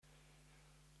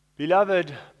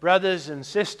Beloved brothers and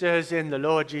sisters in the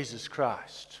Lord Jesus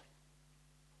Christ,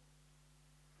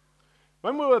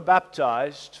 when we were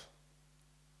baptized,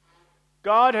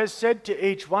 God has said to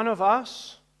each one of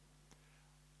us,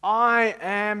 I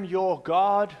am your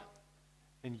God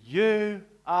and you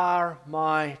are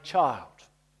my child.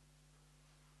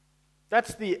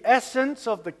 That's the essence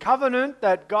of the covenant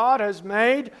that God has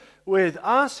made with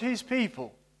us, His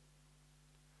people.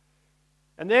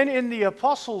 And then in the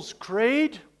Apostles'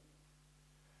 Creed,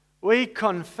 we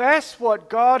confess what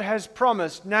God has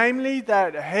promised, namely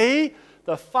that He,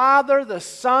 the Father, the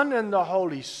Son, and the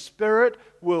Holy Spirit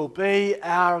will be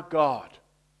our God.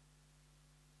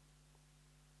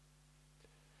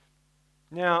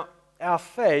 Now, our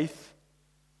faith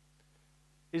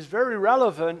is very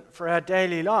relevant for our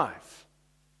daily life,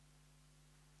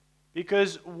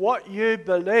 because what you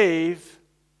believe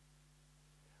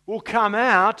will come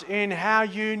out in how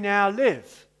you now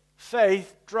live.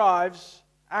 Faith drives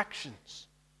actions.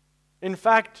 In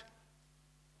fact,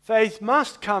 faith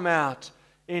must come out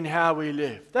in how we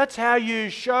live. That's how you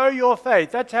show your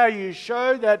faith. That's how you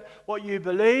show that what you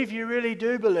believe, you really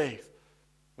do believe.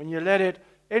 When you let it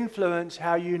influence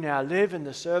how you now live in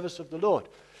the service of the Lord.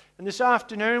 And this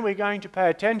afternoon we're going to pay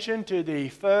attention to the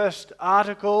first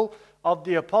article of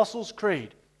the Apostles'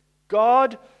 Creed.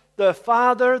 God, the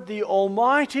Father, the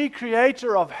Almighty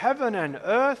Creator of heaven and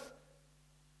earth,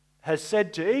 has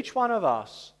said to each one of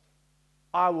us,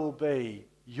 I will be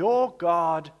your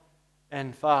God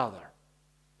and Father.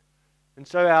 And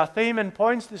so our theme and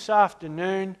points this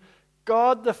afternoon,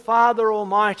 God the Father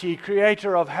Almighty,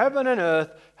 Creator of heaven and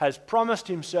earth, has promised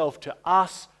Himself to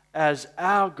us as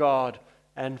our God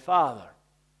and Father.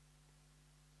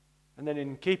 And then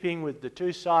in keeping with the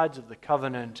two sides of the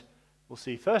covenant, we'll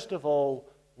see first of all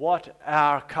what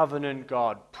our covenant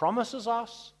God promises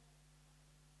us,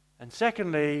 and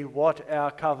secondly, what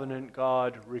our covenant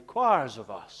God requires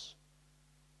of us.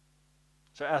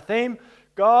 So our theme,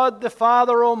 God the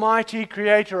Father Almighty,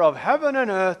 Creator of heaven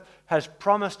and earth, has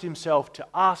promised Himself to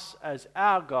us as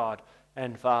our God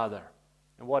and Father.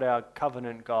 And what our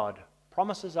covenant God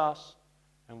promises us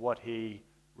and what He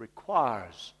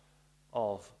requires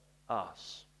of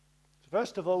us. So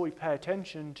first of all, we pay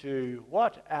attention to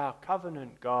what our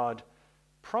covenant God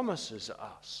promises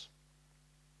us.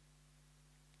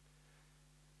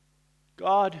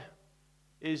 God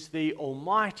is the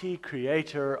Almighty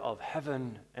Creator of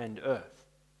heaven and earth.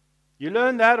 You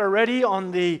learned that already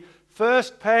on the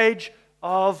first page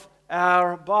of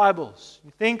our Bibles.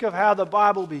 You think of how the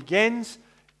Bible begins.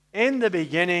 In the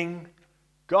beginning,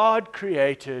 God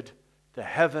created the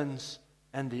heavens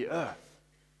and the earth.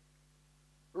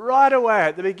 Right away,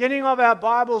 at the beginning of our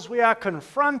Bibles, we are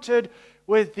confronted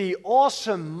with the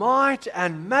awesome might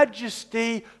and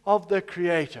majesty of the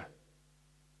Creator.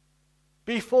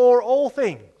 Before all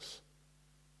things,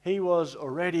 He was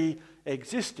already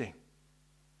existing.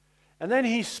 And then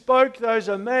He spoke those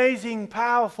amazing,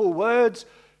 powerful words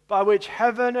by which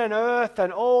heaven and earth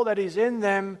and all that is in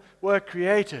them were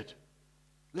created.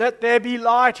 Let there be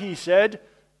light, He said,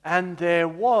 and there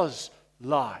was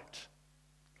light.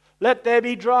 Let there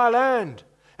be dry land,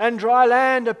 and dry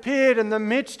land appeared in the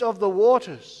midst of the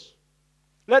waters.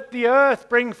 Let the earth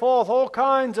bring forth all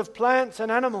kinds of plants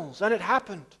and animals, and it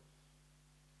happened.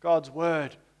 God's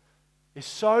word is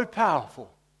so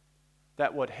powerful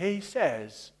that what He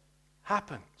says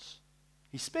happens.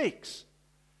 He speaks.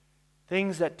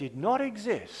 Things that did not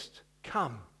exist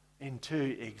come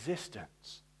into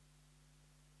existence.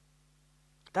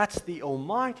 That's the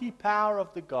almighty power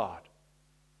of the God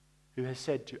who has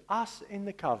said to us in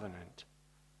the covenant,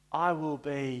 I will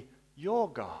be your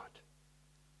God.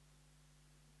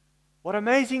 What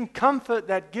amazing comfort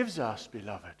that gives us,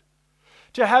 beloved,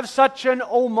 to have such an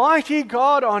almighty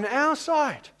God on our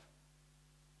side.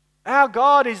 Our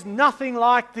God is nothing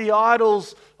like the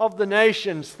idols of the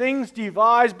nations, things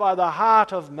devised by the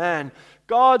heart of man,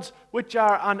 gods which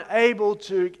are unable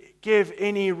to give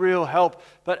any real help.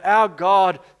 But our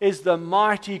God is the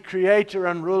mighty Creator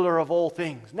and ruler of all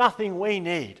things. Nothing we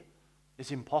need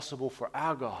is impossible for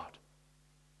our God.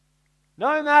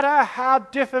 No matter how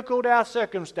difficult our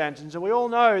circumstances, and we all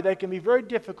know they can be very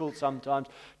difficult sometimes,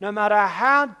 no matter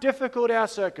how difficult our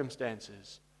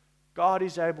circumstances, God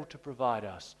is able to provide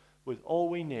us with all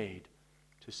we need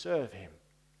to serve Him.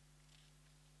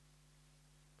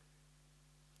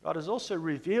 God has also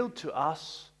revealed to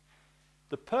us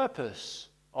the purpose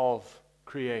of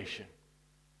creation.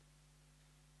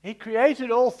 He created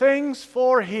all things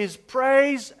for His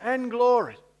praise and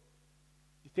glory.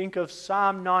 Think of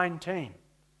Psalm 19.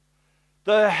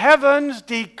 The heavens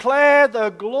declare the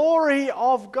glory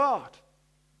of God.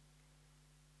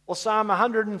 Or Psalm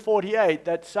 148,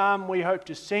 that psalm we hope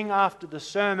to sing after the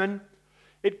sermon,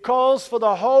 it calls for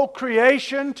the whole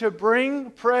creation to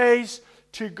bring praise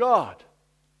to God.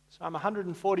 Psalm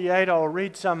 148, I'll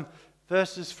read some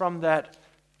verses from that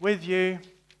with you.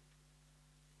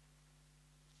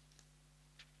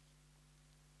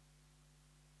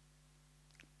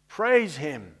 Praise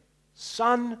Him,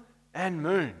 sun and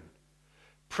moon.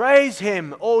 Praise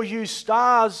Him, all you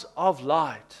stars of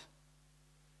light.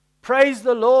 Praise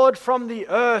the Lord from the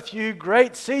earth, you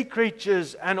great sea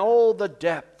creatures and all the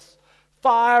depths.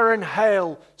 Fire and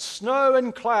hail, snow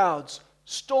and clouds,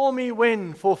 stormy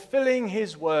wind fulfilling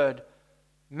His word.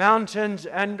 Mountains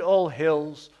and all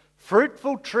hills,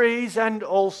 fruitful trees and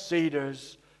all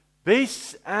cedars,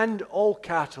 beasts and all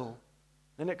cattle.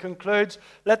 And it concludes,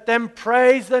 let them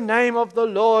praise the name of the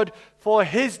Lord, for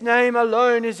His name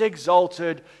alone is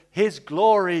exalted. His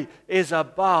glory is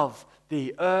above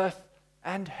the earth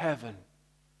and heaven.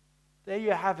 There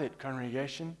you have it,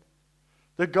 congregation.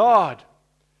 The God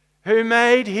who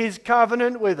made His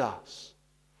covenant with us.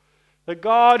 The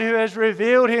God who has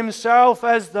revealed Himself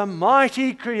as the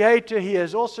mighty Creator. He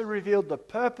has also revealed the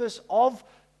purpose of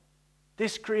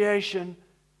this creation.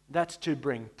 That's to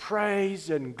bring praise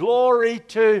and glory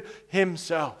to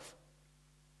Himself.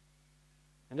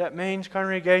 And that means,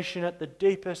 congregation, at the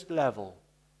deepest level,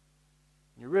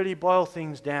 you really boil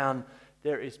things down,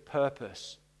 there is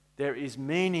purpose. There is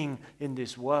meaning in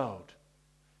this world.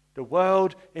 The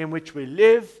world in which we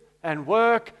live and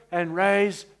work and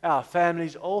raise our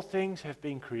families, all things have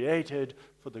been created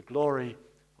for the glory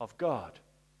of God.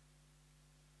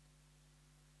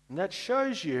 And that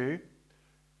shows you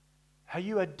how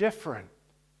you are different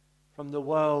from the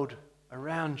world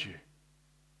around you.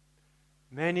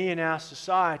 Many in our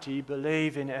society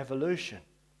believe in evolution.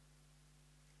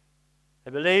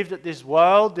 They believe that this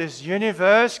world, this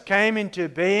universe, came into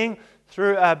being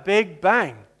through a big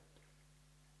bang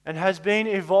and has been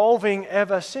evolving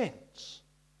ever since.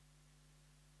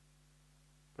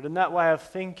 But in that way of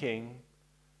thinking,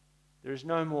 there is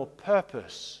no more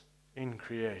purpose in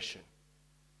creation.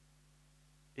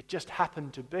 It just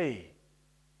happened to be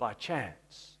by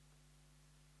chance.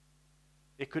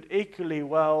 It could equally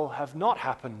well have not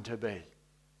happened to be.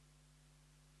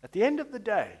 At the end of the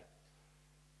day,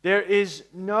 there is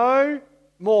no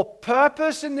more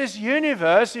purpose in this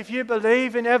universe if you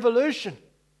believe in evolution.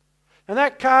 And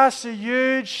that casts a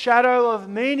huge shadow of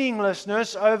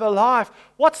meaninglessness over life.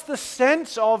 What's the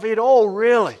sense of it all,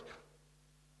 really?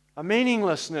 A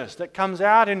meaninglessness that comes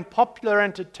out in popular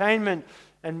entertainment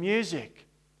and music.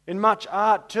 In much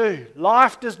art too.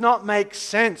 Life does not make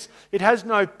sense. It has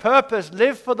no purpose.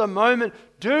 Live for the moment.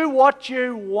 Do what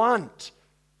you want.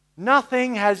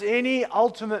 Nothing has any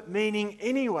ultimate meaning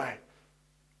anyway.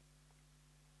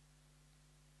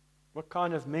 What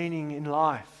kind of meaning in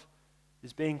life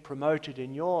is being promoted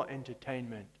in your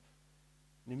entertainment?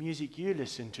 The music you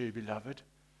listen to, beloved?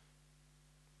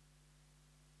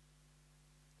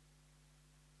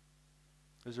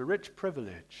 There's a rich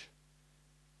privilege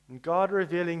and God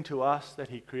revealing to us that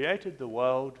He created the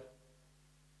world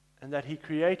and that He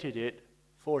created it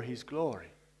for His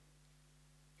glory.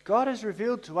 God has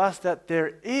revealed to us that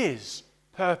there is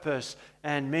purpose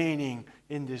and meaning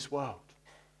in this world.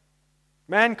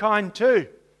 Mankind too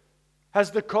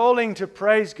has the calling to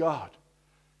praise God.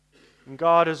 And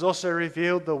God has also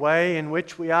revealed the way in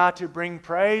which we are to bring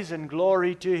praise and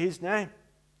glory to His name.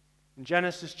 In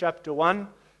Genesis chapter 1,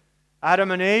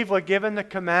 Adam and Eve were given the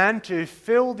command to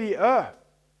fill the earth,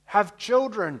 have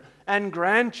children and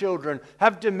grandchildren,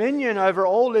 have dominion over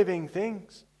all living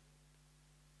things.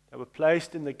 They were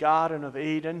placed in the Garden of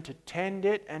Eden to tend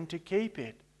it and to keep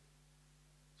it.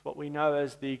 It's what we know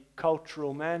as the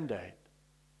cultural mandate.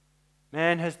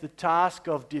 Man has the task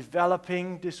of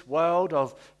developing this world,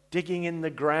 of digging in the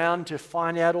ground to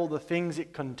find out all the things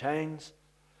it contains,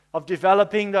 of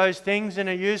developing those things in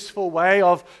a useful way,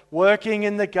 of working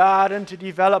in the garden to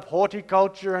develop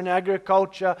horticulture and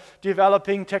agriculture,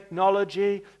 developing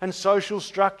technology and social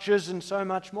structures and so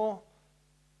much more.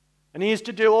 And he is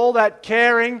to do all that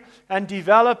caring and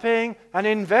developing and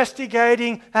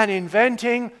investigating and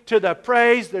inventing to the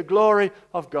praise, the glory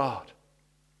of God.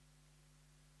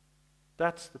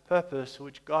 That's the purpose for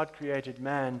which God created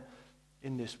man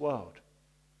in this world.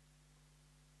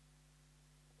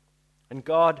 And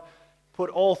God put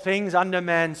all things under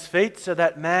man's feet so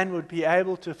that man would be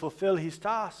able to fulfill his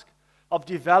task of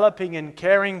developing and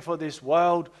caring for this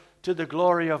world to the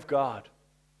glory of God.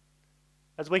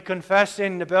 As we confess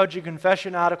in the Belgian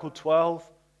Confession, Article 12,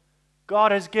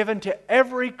 God has given to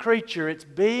every creature its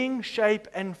being, shape,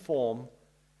 and form,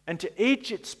 and to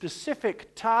each its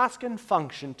specific task and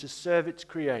function to serve its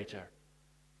Creator.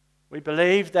 We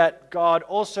believe that God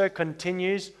also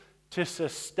continues to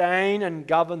sustain and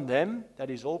govern them, that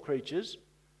is, all creatures,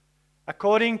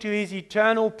 according to his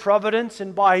eternal providence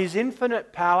and by his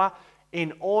infinite power,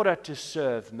 in order to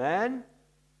serve man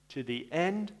to the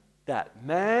end that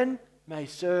man may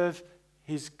serve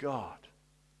his God.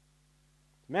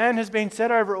 Man has been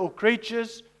set over all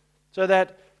creatures so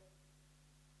that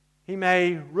he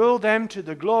may rule them to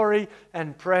the glory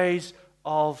and praise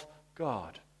of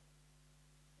God.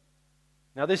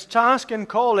 Now, this task and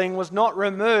calling was not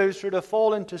removed through the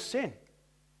fall into sin.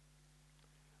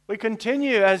 We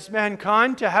continue as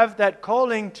mankind to have that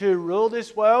calling to rule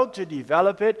this world, to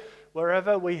develop it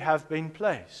wherever we have been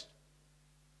placed.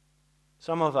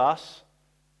 Some of us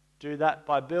do that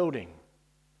by building,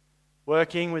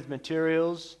 working with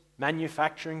materials,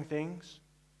 manufacturing things.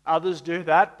 Others do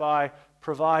that by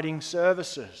providing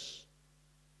services.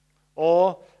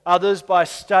 Or others by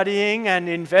studying and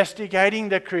investigating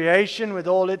the creation with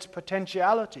all its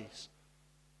potentialities.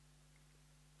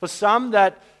 For some,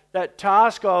 that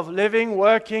task of living,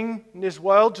 working in this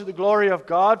world to the glory of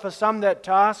God, for some that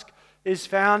task is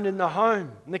found in the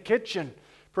home, in the kitchen,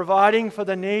 providing for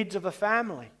the needs of a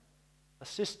family,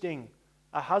 assisting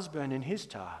a husband in his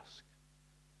task.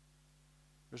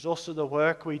 There's also the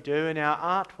work we do in our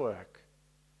artwork,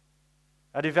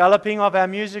 a developing of our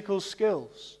musical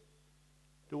skills,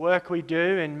 the work we do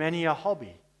in many a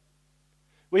hobby.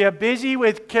 We are busy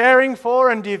with caring for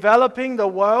and developing the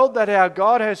world that our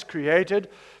God has created,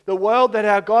 the world that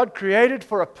our God created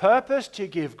for a purpose to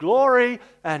give glory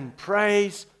and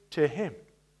praise to Him.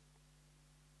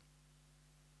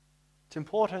 It's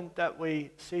important that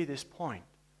we see this point.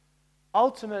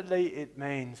 Ultimately, it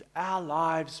means our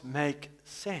lives make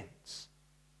sense.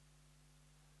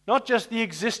 Not just the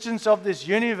existence of this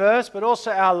universe, but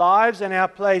also our lives and our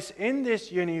place in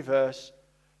this universe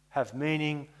have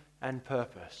meaning and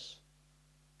purpose.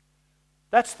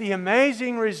 That's the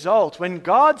amazing result when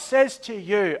God says to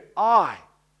you, I,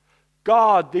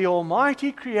 God, the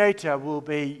Almighty Creator, will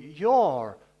be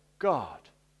your God.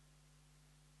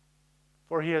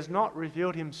 For He has not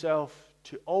revealed Himself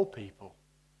to all people.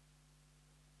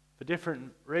 For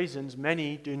different reasons,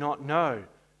 many do not know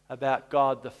about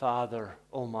God the Father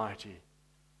Almighty.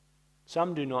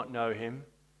 Some do not know Him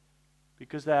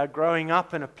because they are growing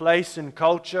up in a place and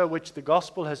culture which the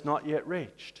gospel has not yet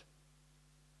reached.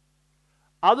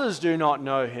 Others do not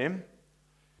know Him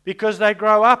because they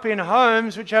grow up in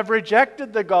homes which have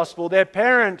rejected the gospel. Their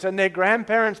parents and their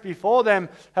grandparents before them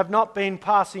have not been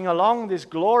passing along this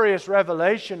glorious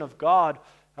revelation of God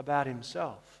about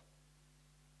Himself.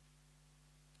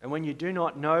 And when you do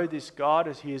not know this God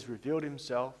as He has revealed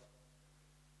Himself,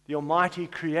 the Almighty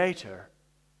Creator,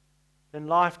 then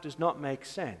life does not make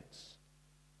sense.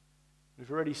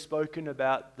 We've already spoken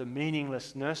about the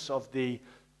meaninglessness of the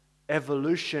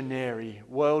evolutionary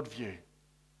worldview.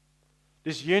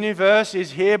 This universe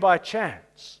is here by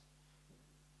chance.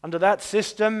 Under that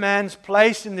system, man's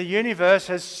place in the universe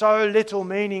has so little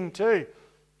meaning too.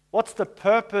 What's the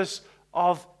purpose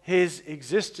of his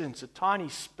existence? A tiny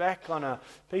speck on a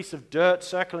piece of dirt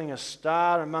circling a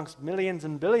star amongst millions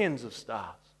and billions of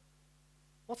stars.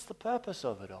 What's the purpose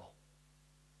of it all?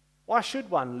 Why should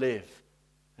one live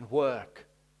and work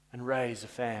and raise a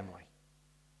family?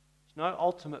 There's no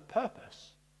ultimate purpose.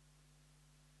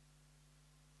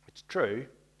 It's true,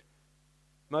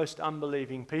 most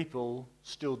unbelieving people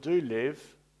still do live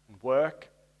and work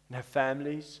and have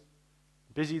families,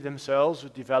 busy themselves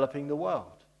with developing the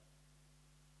world.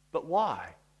 But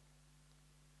why?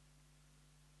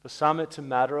 For some, it's a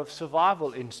matter of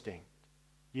survival instinct.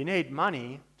 You need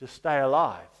money to stay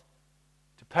alive,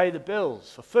 to pay the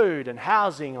bills for food and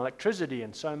housing, electricity,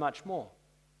 and so much more.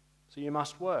 So you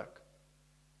must work.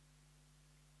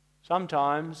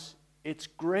 Sometimes it's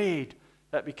greed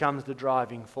that becomes the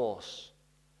driving force.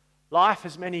 Life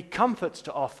has many comforts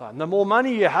to offer, and the more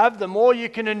money you have, the more you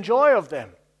can enjoy of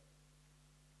them.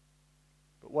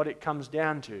 But what it comes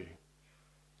down to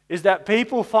is that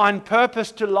people find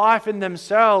purpose to life in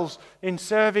themselves in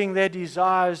serving their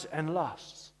desires and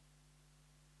lusts.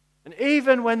 And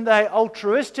even when they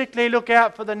altruistically look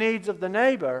out for the needs of the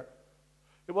neighbor,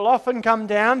 it will often come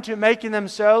down to making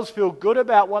themselves feel good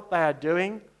about what they are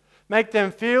doing, make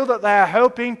them feel that they are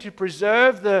helping to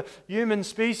preserve the human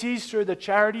species through the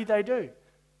charity they do.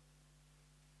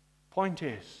 Point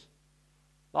is,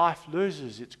 life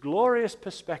loses its glorious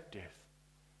perspective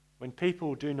when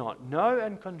people do not know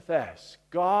and confess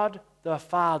God the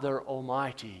Father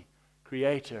Almighty,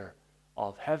 Creator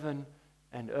of heaven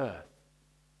and earth.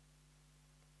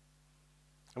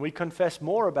 And we confess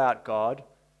more about God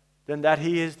than that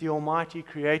He is the Almighty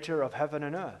Creator of heaven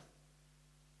and earth.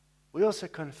 we also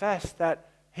confess that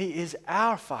He is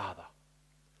our Father.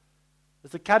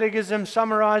 As the Catechism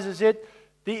summarizes it,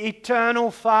 the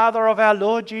eternal Father of our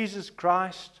Lord Jesus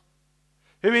Christ,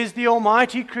 who is the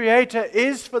Almighty Creator,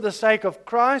 is for the sake of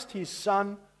Christ, His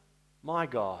Son, my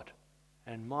God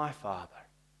and my Father.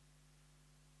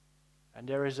 And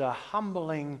there is a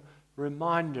humbling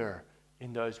reminder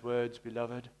in those words,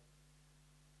 beloved.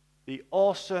 The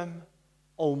awesome,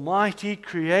 Almighty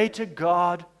Creator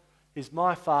God is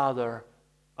my Father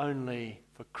only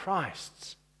for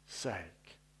Christ's sake.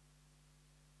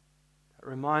 That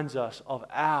reminds us of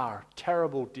our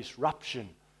terrible disruption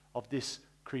of this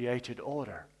created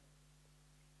order.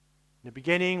 In the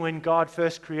beginning, when God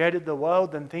first created the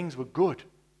world, then things were good.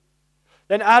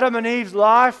 Then Adam and Eve's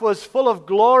life was full of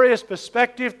glorious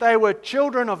perspective. They were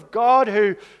children of God,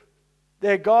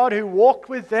 their God who walked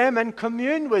with them and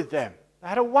communed with them. They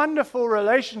had a wonderful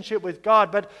relationship with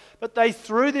God, but they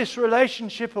threw this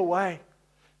relationship away.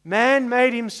 Man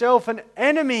made himself an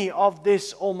enemy of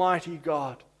this Almighty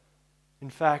God. In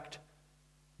fact,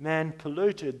 man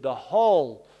polluted the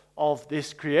whole of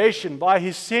this creation. By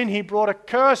his sin, he brought a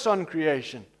curse on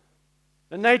creation.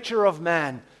 The nature of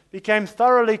man became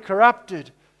thoroughly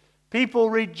corrupted. People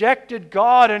rejected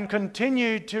God and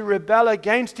continued to rebel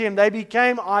against Him. They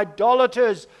became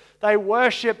idolaters. They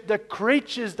worshipped the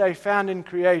creatures they found in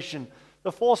creation,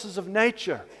 the forces of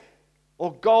nature,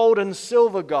 or gold and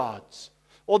silver gods,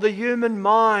 or the human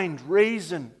mind,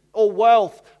 reason, or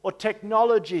wealth, or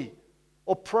technology,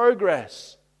 or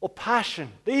progress, or passion.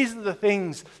 These are the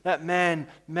things that man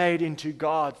made into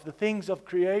gods, the things of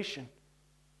creation.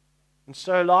 And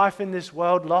so life in this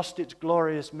world lost its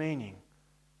glorious meaning.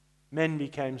 Men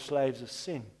became slaves of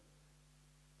sin.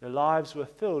 Their lives were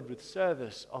filled with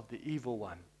service of the evil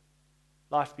one.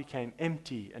 Life became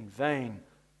empty and vain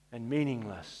and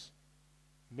meaningless.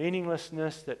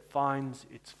 Meaninglessness that finds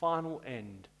its final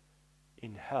end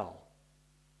in hell.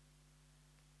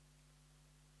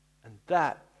 And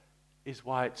that is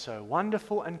why it's so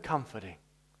wonderful and comforting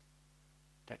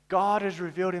that God has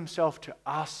revealed Himself to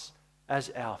us as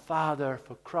our Father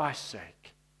for Christ's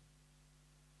sake.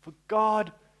 For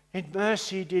God in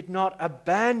mercy did not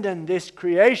abandon this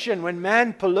creation when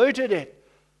man polluted it.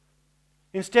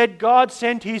 Instead, God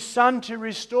sent His Son to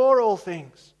restore all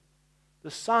things.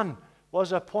 The Son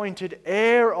was appointed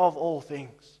heir of all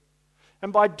things.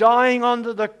 And by dying on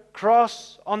the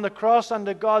cross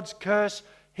under God's curse,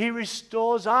 He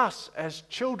restores us as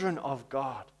children of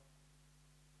God.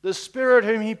 The Spirit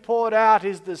whom He poured out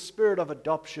is the Spirit of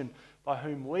adoption, by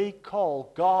whom we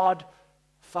call God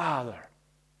Father.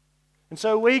 And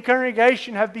so we,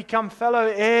 congregation, have become fellow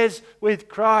heirs with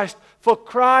Christ. For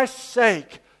Christ's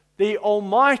sake, the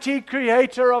Almighty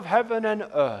Creator of heaven and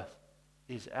earth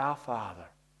is our Father.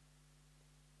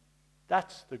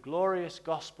 That's the glorious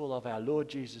gospel of our Lord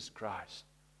Jesus Christ.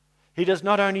 He does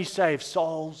not only save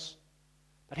souls,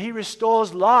 but He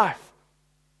restores life.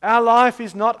 Our life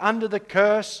is not under the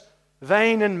curse,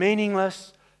 vain and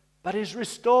meaningless, but is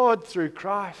restored through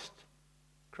Christ.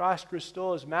 Christ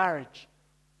restores marriage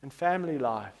and family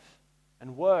life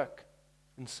and work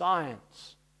and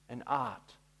science and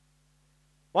art.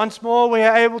 Once more, we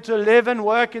are able to live and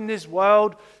work in this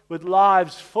world with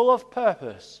lives full of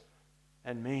purpose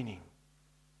and meaning.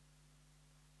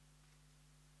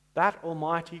 That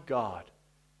Almighty God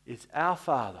is our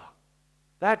Father.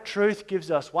 That truth gives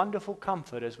us wonderful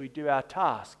comfort as we do our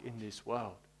task in this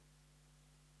world.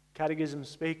 Catechism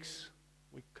speaks,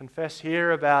 we confess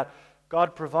here, about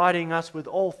God providing us with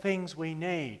all things we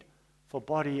need for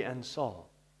body and soul.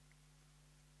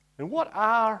 And what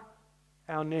are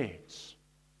our needs?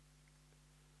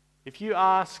 If you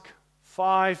ask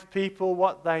 5 people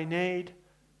what they need,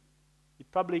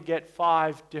 you'd probably get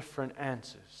 5 different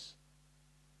answers.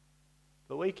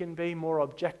 But we can be more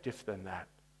objective than that.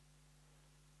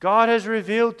 God has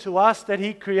revealed to us that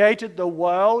He created the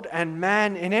world and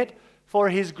man in it for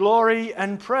His glory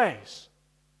and praise.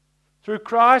 Through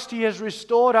Christ, He has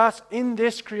restored us in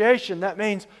this creation. That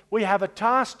means we have a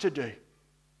task to do.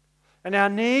 And our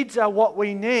needs are what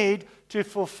we need to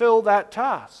fulfill that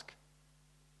task.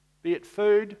 Be it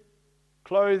food,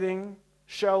 clothing,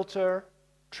 shelter,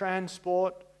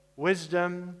 transport,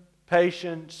 wisdom,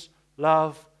 patience,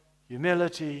 love,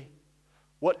 humility.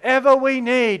 Whatever we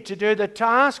need to do the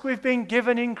task we've been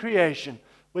given in creation,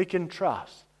 we can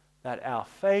trust that our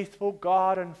faithful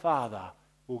God and Father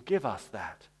will give us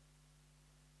that.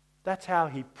 That's how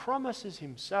He promises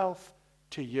Himself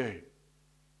to you.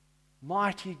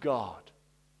 Mighty God,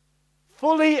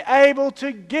 fully able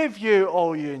to give you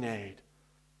all you need.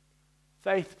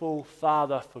 Faithful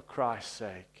Father for Christ's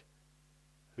sake,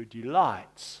 who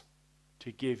delights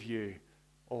to give you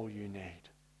all you need.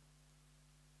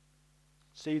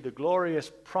 See the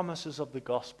glorious promises of the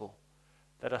gospel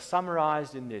that are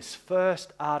summarized in this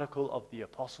first article of the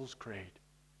Apostles' Creed.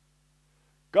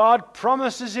 God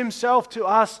promises himself to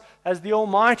us as the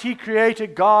Almighty Creator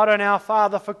God and our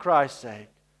Father for Christ's sake.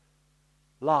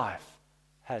 Life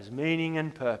has meaning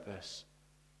and purpose.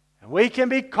 And we can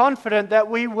be confident that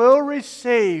we will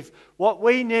receive what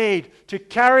we need to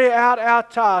carry out our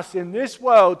tasks in this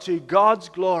world to God's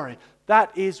glory.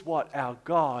 That is what our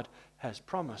God has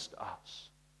promised us.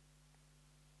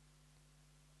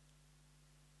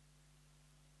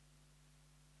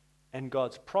 And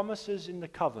God's promises in the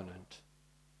covenant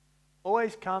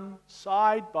always come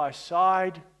side by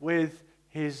side with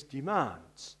his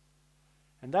demands.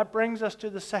 And that brings us to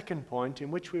the second point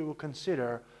in which we will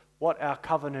consider what our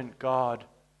covenant God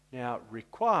now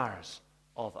requires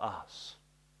of us.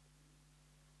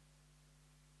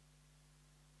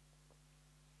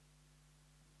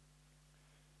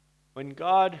 When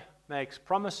God makes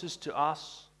promises to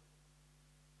us,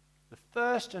 the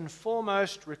first and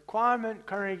foremost requirement,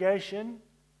 congregation,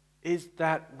 is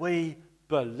that we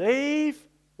believe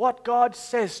what God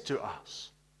says to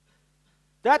us.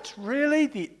 That's really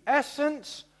the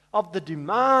essence of the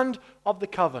demand of the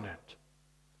covenant.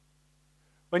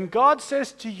 When God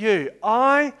says to you,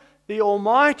 I, the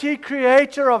Almighty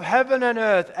Creator of heaven and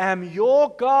earth, am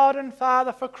your God and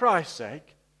Father for Christ's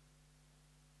sake,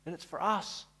 then it's for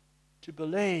us to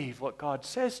believe what God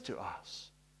says to us.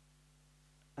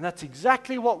 And that's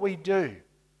exactly what we do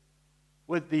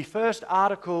with the first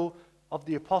article of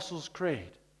the Apostles'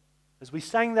 Creed. As we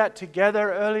sang that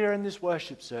together earlier in this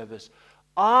worship service,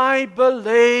 I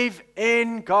believe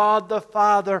in God the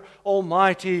Father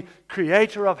Almighty,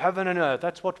 Creator of heaven and earth.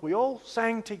 That's what we all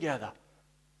sang together.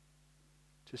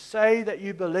 To say that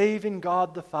you believe in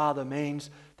God the Father means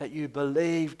that you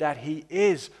believe that He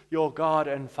is your God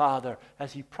and Father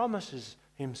as He promises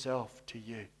Himself to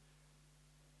you.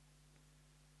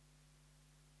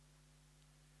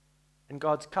 And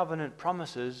God's covenant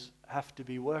promises have to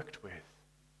be worked with.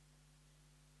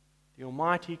 The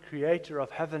Almighty Creator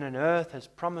of heaven and earth has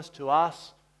promised to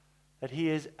us that He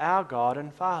is our God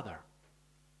and Father.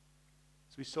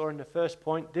 As we saw in the first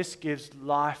point, this gives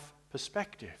life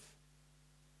perspective.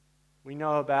 We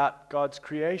know about God's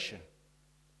creation.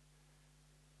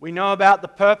 We know about the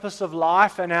purpose of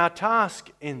life and our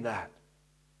task in that.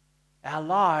 Our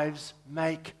lives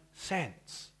make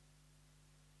sense.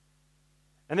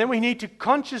 And then we need to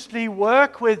consciously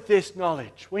work with this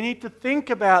knowledge. We need to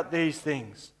think about these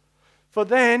things. For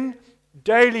then,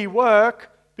 daily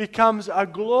work becomes a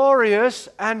glorious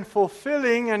and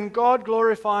fulfilling and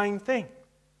God-glorifying thing.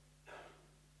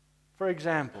 For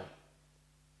example,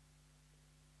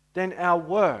 then our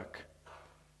work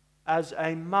as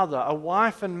a mother, a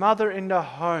wife and mother in the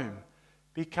home,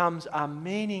 becomes a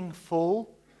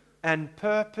meaningful and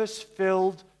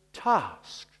purpose-filled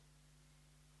task.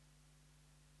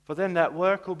 For then that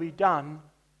work will be done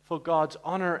for God's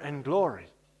honor and glory.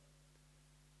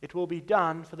 It will be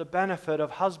done for the benefit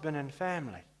of husband and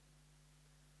family.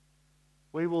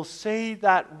 We will see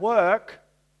that work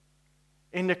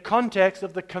in the context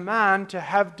of the command to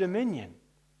have dominion,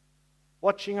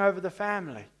 watching over the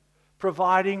family,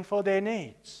 providing for their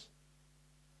needs.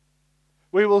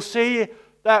 We will see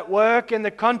that work in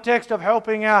the context of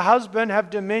helping our husband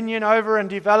have dominion over and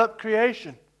develop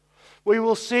creation. We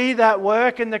will see that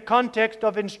work in the context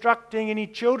of instructing any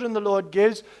children the Lord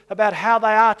gives about how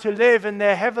they are to live in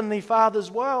their Heavenly Father's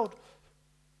world.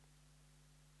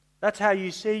 That's how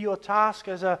you see your task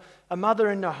as a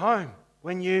mother in the home,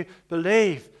 when you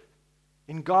believe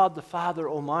in God the Father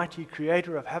Almighty,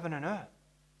 Creator of heaven and earth.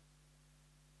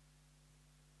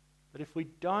 But if we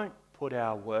don't put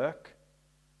our work,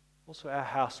 also our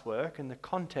housework, in the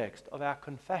context of our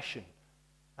confession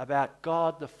about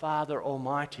God the Father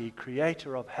Almighty,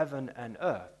 Creator of heaven and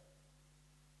earth,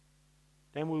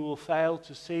 then we will fail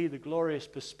to see the glorious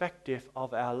perspective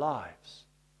of our lives.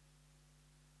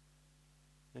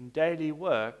 And daily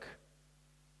work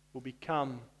will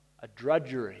become a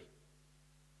drudgery,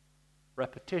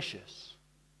 repetitious.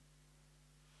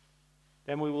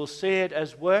 Then we will see it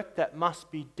as work that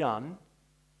must be done,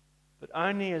 but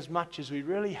only as much as we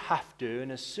really have to,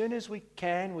 and as soon as we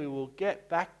can, we will get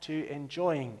back to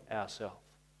enjoying ourselves.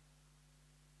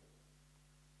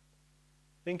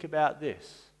 Think about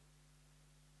this.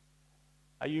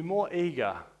 Are you more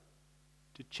eager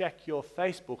to check your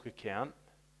Facebook account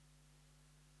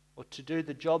or to do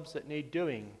the jobs that need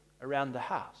doing around the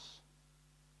house?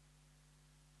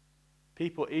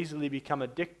 People easily become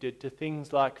addicted to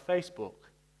things like Facebook,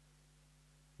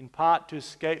 in part to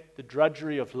escape the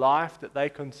drudgery of life that they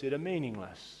consider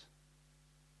meaningless.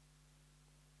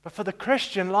 But for the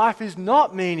Christian, life is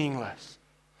not meaningless.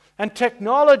 And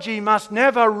technology must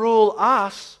never rule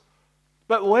us,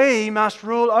 but we must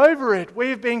rule over it.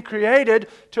 We've been created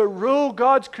to rule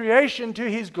God's creation to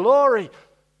His glory,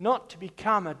 not to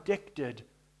become addicted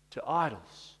to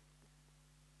idols.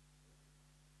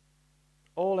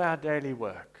 All our daily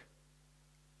work,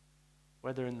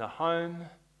 whether in the home,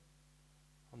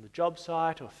 on the job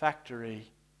site or factory,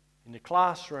 in the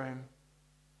classroom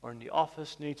or in the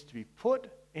office, needs to be put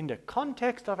in the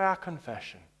context of our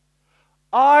confession.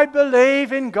 I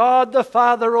believe in God the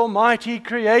Father Almighty,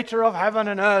 creator of heaven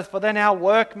and earth, for then our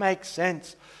work makes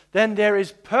sense. Then there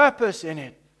is purpose in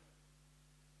it.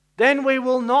 Then we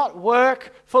will not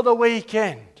work for the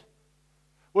weekend.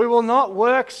 We will not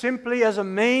work simply as a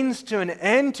means to an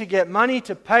end to get money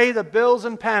to pay the bills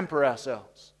and pamper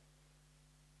ourselves.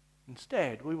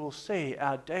 Instead, we will see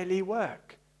our daily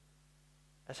work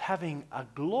as having a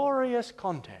glorious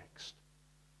context.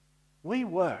 We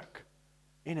work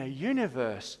in a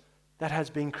universe that has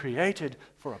been created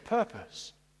for a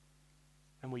purpose.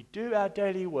 And we do our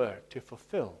daily work to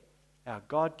fulfill our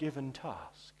God-given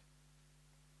task.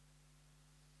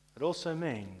 It also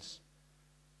means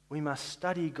we must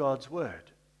study God's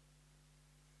Word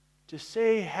to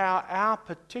see how our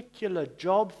particular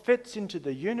job fits into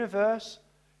the universe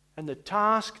and the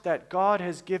task that God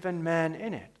has given man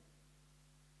in it.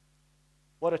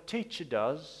 What a teacher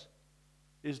does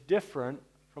is different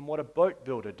from what a boat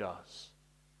builder does,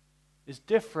 is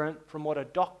different from what a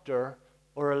doctor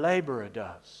or a laborer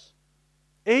does.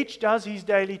 Each does his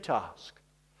daily task,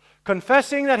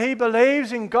 confessing that he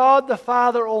believes in God the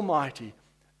Father Almighty.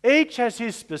 Each has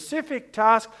his specific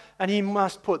task, and he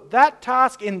must put that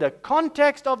task in the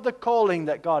context of the calling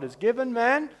that God has given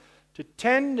man to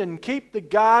tend and keep the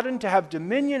garden, to have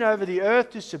dominion over the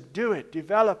earth, to subdue it,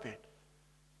 develop it.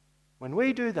 When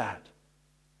we do that,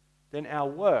 then our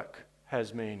work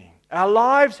has meaning. Our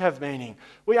lives have meaning.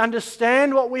 We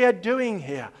understand what we are doing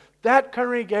here. That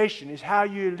congregation is how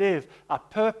you live a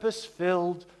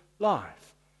purpose-filled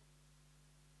life.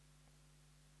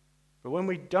 But when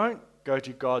we don't go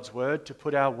to God's Word to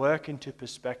put our work into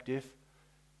perspective,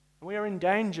 we are in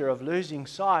danger of losing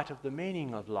sight of the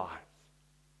meaning of life.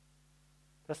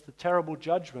 That's the terrible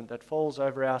judgment that falls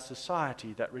over our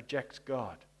society that rejects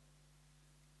God.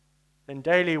 Then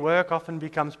daily work often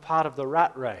becomes part of the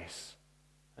rat race,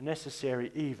 a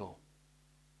necessary evil.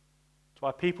 That's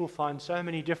why people find so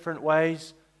many different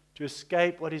ways to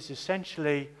escape what is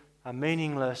essentially a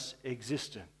meaningless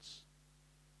existence.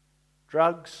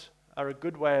 Drugs are a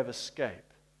good way of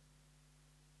escape,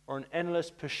 or an endless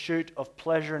pursuit of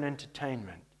pleasure and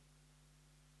entertainment,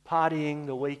 partying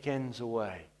the weekends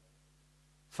away,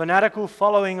 fanatical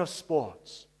following of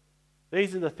sports.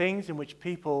 These are the things in which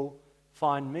people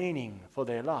find meaning for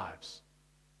their lives.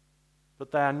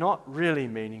 But they are not really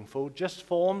meaningful, just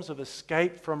forms of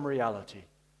escape from reality.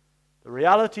 The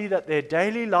reality that their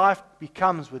daily life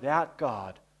becomes without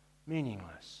God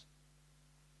meaningless.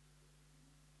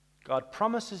 God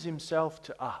promises Himself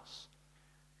to us.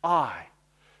 I,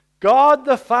 God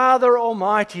the Father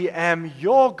Almighty, am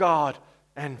your God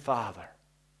and Father.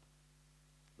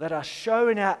 Let us show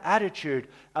in our attitude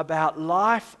about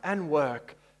life and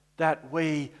work that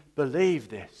we believe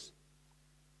this.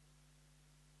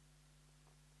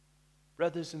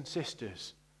 Brothers and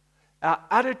sisters, our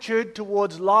attitude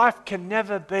towards life can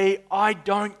never be, I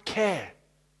don't care,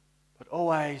 but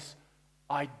always,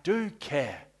 I do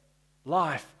care.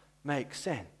 Life makes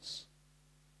sense.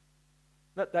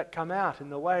 Let that come out in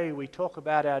the way we talk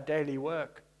about our daily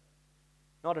work.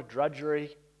 Not a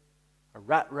drudgery, a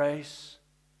rat race,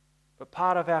 but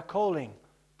part of our calling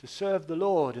to serve the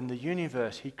Lord in the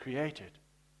universe He created.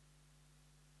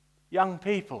 Young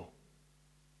people,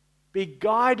 be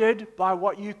guided by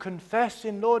what you confess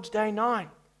in Lord's Day 9.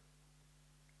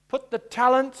 Put the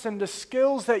talents and the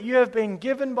skills that you have been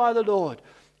given by the Lord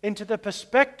into the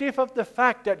perspective of the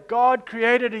fact that God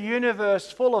created a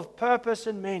universe full of purpose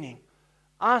and meaning.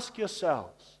 Ask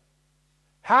yourselves,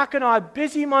 how can I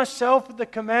busy myself with the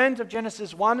commands of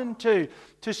Genesis 1 and 2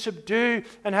 to subdue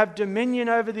and have dominion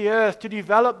over the earth, to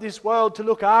develop this world, to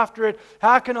look after it?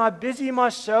 How can I busy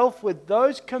myself with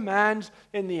those commands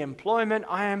in the employment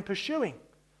I am pursuing?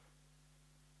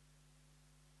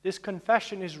 This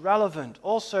confession is relevant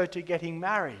also to getting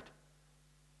married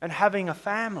and having a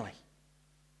family.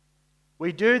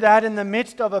 We do that in the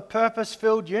midst of a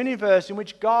purpose-filled universe in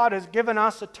which God has given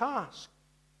us a task.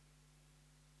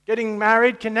 Getting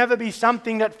married can never be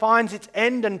something that finds its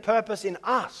end and purpose in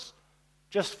us,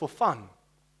 just for fun,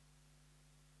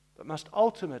 but must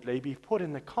ultimately be put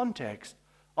in the context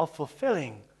of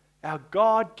fulfilling our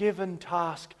God-given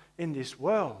task in this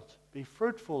world. be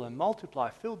fruitful and multiply,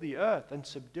 fill the earth and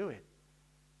subdue it.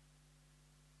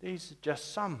 These are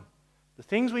just some. The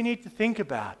things we need to think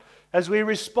about as we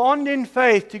respond in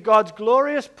faith to God's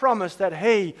glorious promise that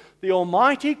He, the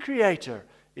Almighty Creator,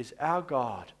 is our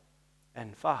God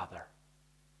and Father.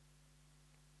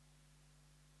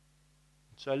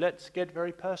 So let's get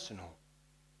very personal.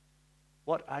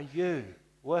 What are you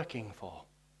working for?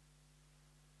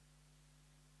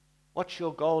 What's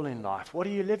your goal in life? What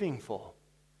are you living for?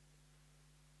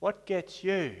 What gets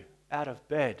you out of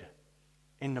bed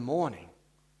in the morning?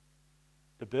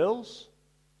 The bills?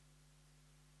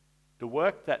 The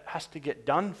work that has to get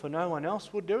done for no one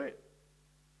else will do it?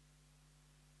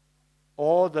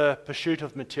 Or the pursuit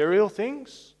of material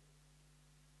things?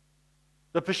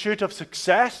 The pursuit of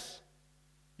success?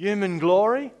 Human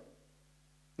glory?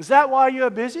 Is that why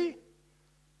you're busy?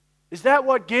 Is that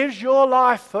what gives your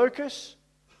life focus?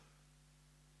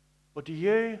 Or do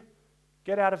you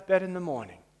get out of bed in the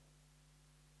morning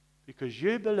because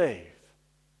you believe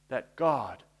that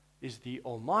God is the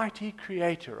Almighty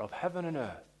Creator of heaven and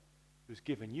earth who's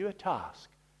given you a task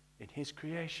in His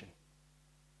creation?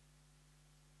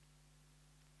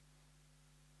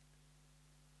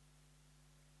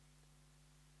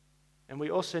 And we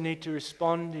also need to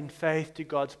respond in faith to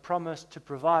God's promise to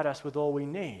provide us with all we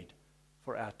need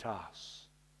for our tasks.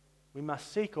 We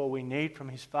must seek all we need from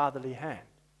His fatherly hand.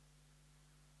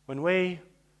 When we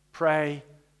pray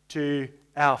to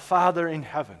our Father in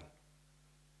heaven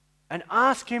and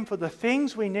ask Him for the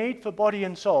things we need for body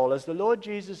and soul, as the Lord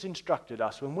Jesus instructed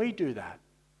us, when we do that,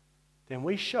 then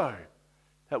we show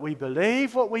that we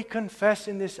believe what we confess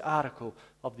in this article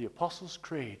of the Apostles'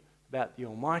 Creed about the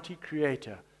Almighty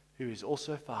Creator who is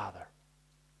also Father.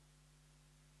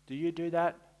 Do you do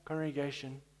that,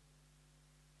 congregation?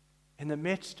 In the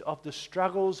midst of the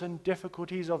struggles and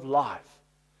difficulties of life,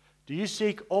 do you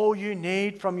seek all you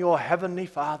need from your Heavenly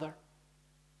Father?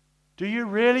 Do you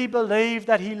really believe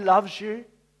that He loves you?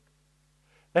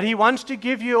 That He wants to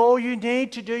give you all you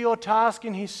need to do your task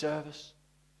in His service?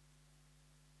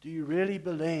 Do you really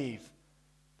believe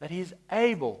that He is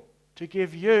able to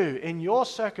give you, in your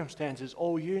circumstances,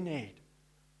 all you need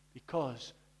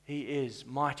because He is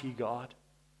mighty God?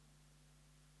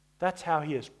 That's how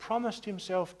He has promised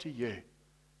Himself to you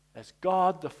as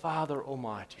God the Father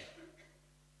Almighty.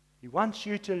 He wants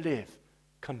you to live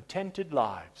contented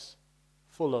lives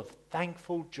full of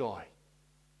thankful joy,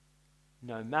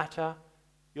 no matter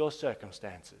your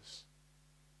circumstances.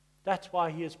 That's why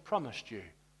He has promised you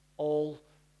all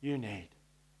you need.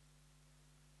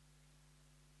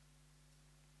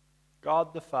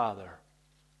 God the Father,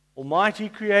 Almighty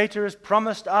Creator, has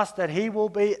promised us that He will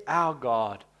be our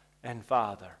God and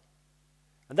Father.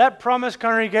 And that promise,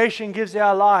 congregation, gives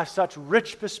our life such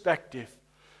rich perspective.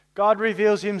 God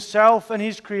reveals Himself and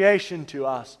His creation to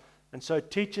us, and so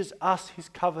teaches us, His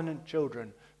covenant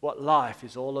children, what life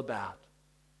is all about.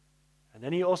 And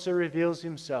then He also reveals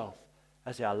Himself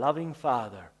as our loving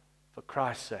Father for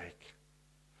Christ's sake.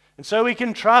 And so we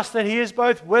can trust that He is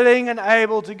both willing and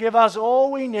able to give us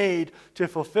all we need to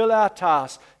fulfill our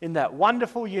tasks in that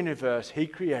wonderful universe He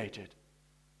created.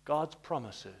 God's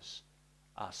promises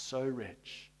are so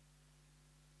rich.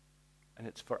 And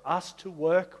it's for us to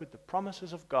work with the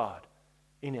promises of God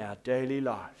in our daily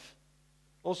life.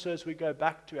 Also, as we go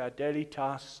back to our daily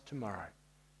tasks tomorrow,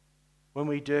 when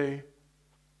we do,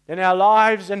 then our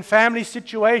lives and family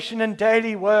situation and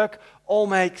daily work all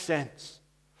make sense.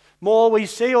 More we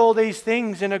see all these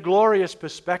things in a glorious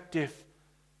perspective,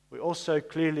 we also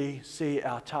clearly see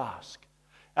our task.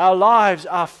 Our lives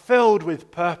are filled with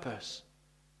purpose.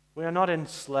 We are not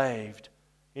enslaved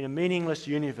in a meaningless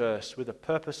universe with a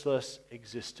purposeless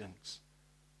existence.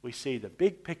 We see the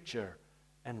big picture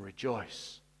and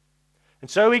rejoice. And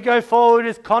so we go forward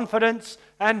with confidence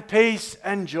and peace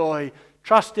and joy,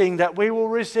 trusting that we will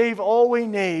receive all we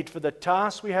need for the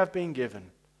task we have been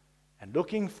given, and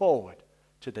looking forward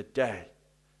to the day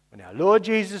when our Lord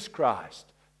Jesus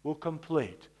Christ will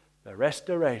complete the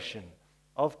restoration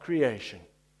of creation.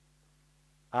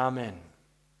 Amen.